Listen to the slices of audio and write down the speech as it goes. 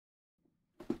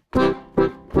Hello,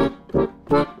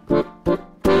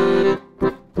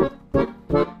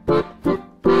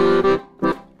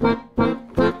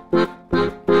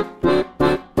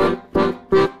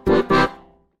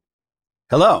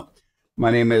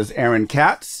 my name is Aaron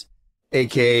Katz,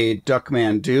 aka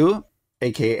Duckman Do,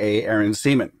 aka Aaron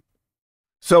Seeman.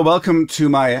 So welcome to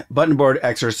my button board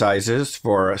exercises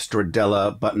for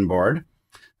Stradella button board.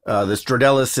 The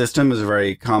Stradella system is a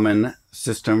very common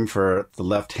system for the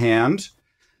left hand,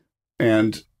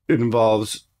 and it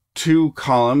involves 2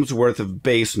 columns worth of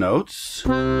bass notes.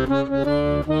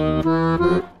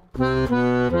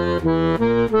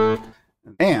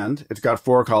 And it's got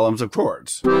 4 columns of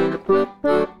chords.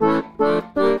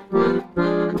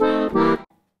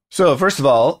 So first of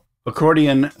all,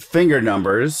 accordion finger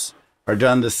numbers are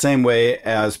done the same way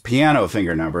as piano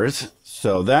finger numbers.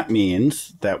 So that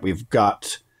means that we've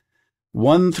got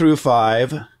 1 through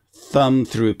 5, thumb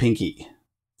through pinky.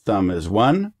 Thumb is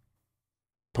 1,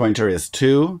 pointer is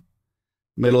 2,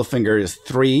 middle finger is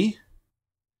 3,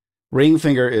 ring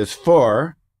finger is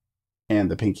 4,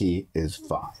 and the pinky is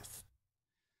 5.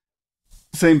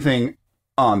 Same thing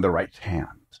on the right hand.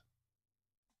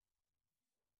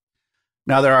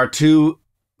 Now there are 2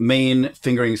 main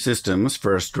fingering systems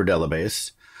for Stradella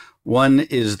bass. One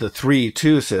is the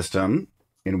 3-2 system,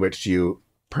 in which you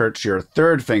perch your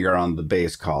 3rd finger on the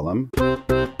bass column,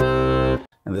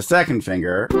 and the 2nd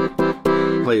finger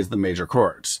plays the major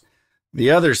chords.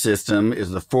 The other system is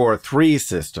the 4-3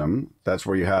 system. That's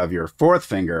where you have your 4th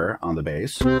finger on the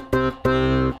bass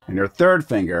and your 3rd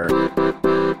finger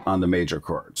on the major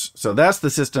chords. So that's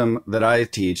the system that I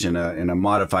teach in a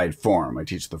modified form. I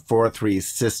teach the 4-3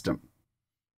 system.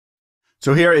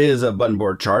 So here is a button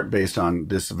board chart based on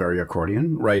this very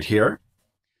accordion right here.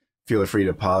 Feel free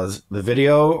to pause the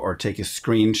video or take a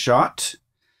screenshot.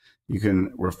 You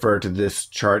can refer to this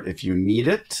chart if you need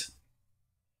it.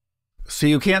 So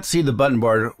you can't see the button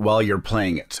board while you're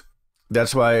playing it.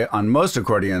 That's why on most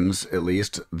accordions, at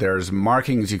least, there's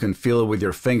markings you can feel with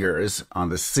your fingers on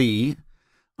the C,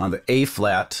 on the A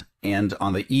flat, and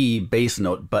on the E bass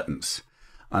note buttons.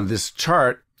 On this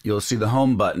chart, you'll see the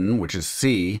home button, which is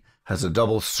C, has a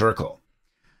double circle.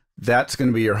 That's going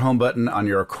to be your home button on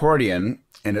your accordion,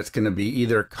 and it's going to be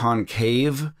either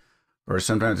concave, or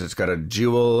sometimes it's got a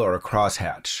jewel or a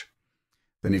crosshatch.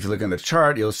 Then if you look in the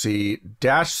chart, you'll see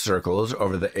dash circles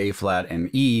over the A flat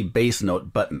and E bass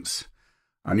note buttons.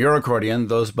 On your accordion,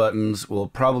 those buttons will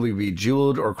probably be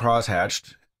jeweled or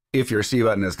crosshatched if your C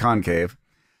button is concave,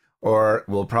 or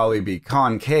will probably be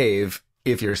concave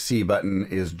if your C button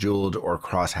is jeweled or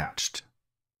crosshatched.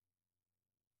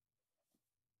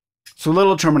 So a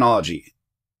little terminology.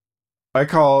 I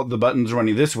call the buttons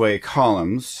running this way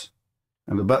columns,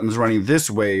 and the buttons running this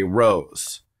way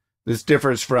rows. This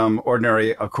differs from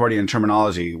ordinary accordion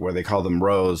terminology where they call them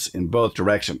rows in both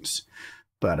directions.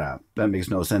 But that makes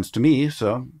no sense to me,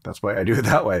 so that's why I do it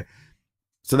that way.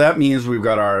 So that means we've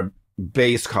got our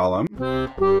bass column.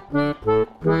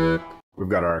 We've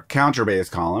got our counter bass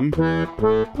column.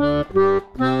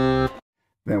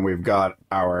 Then we've got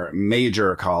our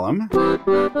major column. We've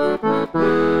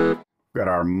got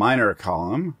our minor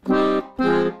column.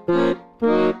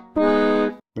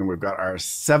 Then we've got our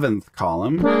 7th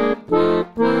column.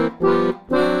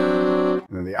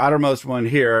 And then the outermost one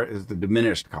here is the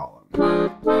diminished column.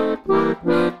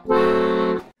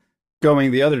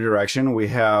 Going the other direction, we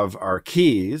have our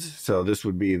keys. So this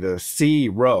would be the C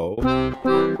row.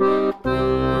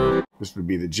 This would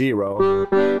be the G row.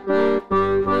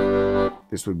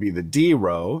 This would be the D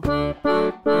row.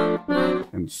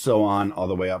 And so on all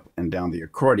the way up and down the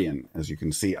accordion, as you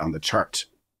can see on the chart.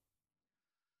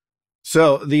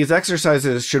 So these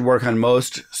exercises should work on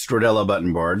most Stradella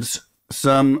button boards.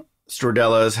 Some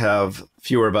Stradellas have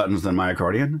fewer buttons than my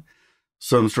accordion.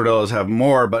 Some Stradellas have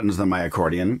more buttons than my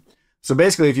accordion. So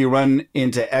basically, if you run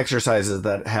into exercises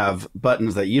that have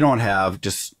buttons that you don't have,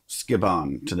 just skip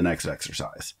on to the next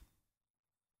exercise.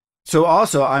 So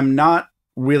also, I'm not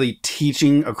really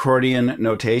teaching accordion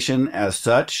notation as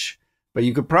such, but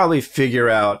you could probably figure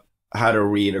out how to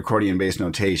read accordion-based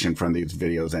notation from these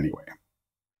videos anyway.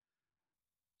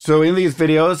 So in these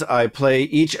videos, I play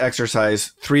each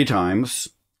exercise 3 times,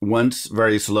 once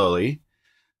very slowly,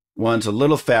 once a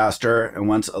little faster, and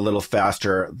once a little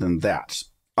faster than that.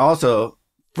 Also,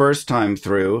 first time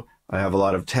through, I have a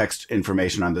lot of text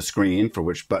information on the screen for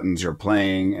which buttons you're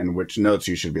playing and which notes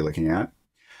you should be looking at.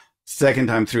 Second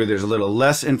time through, there's a little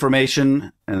less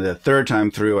information, and the third time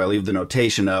through, I leave the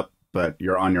notation up, but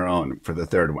you're on your own for the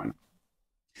third one.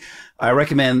 I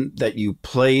recommend that you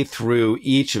play through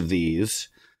each of these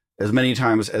as many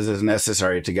times as is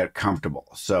necessary to get comfortable.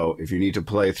 So if you need to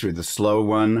play through the slow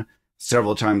one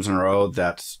several times in a row,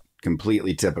 that's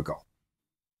completely typical.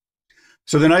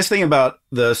 So the nice thing about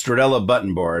the Stradella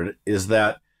button board is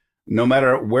that no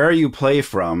matter where you play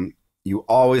from, you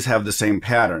always have the same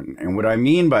pattern. And what I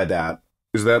mean by that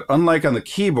is that unlike on the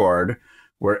keyboard,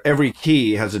 where every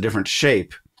key has a different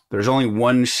shape, there's only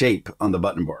one shape on the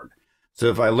button board. So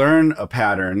if I learn a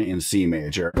pattern in C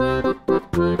major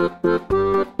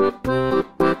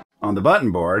on the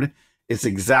button board, it's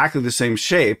exactly the same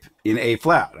shape in A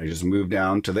flat. I just move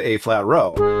down to the A flat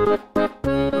row.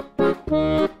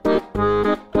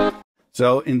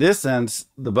 So in this sense,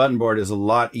 the button board is a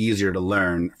lot easier to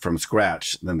learn from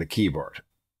scratch than the keyboard.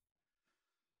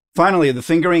 Finally, the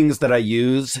fingerings that I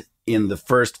use in the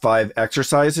first 5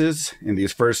 exercises in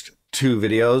these first 2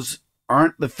 videos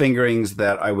aren't the fingerings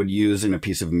that I would use in a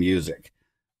piece of music.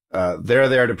 They're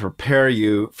there to prepare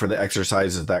you for the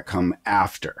exercises that come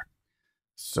after.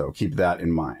 So keep that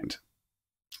in mind.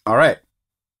 All right,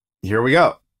 here we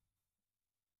go.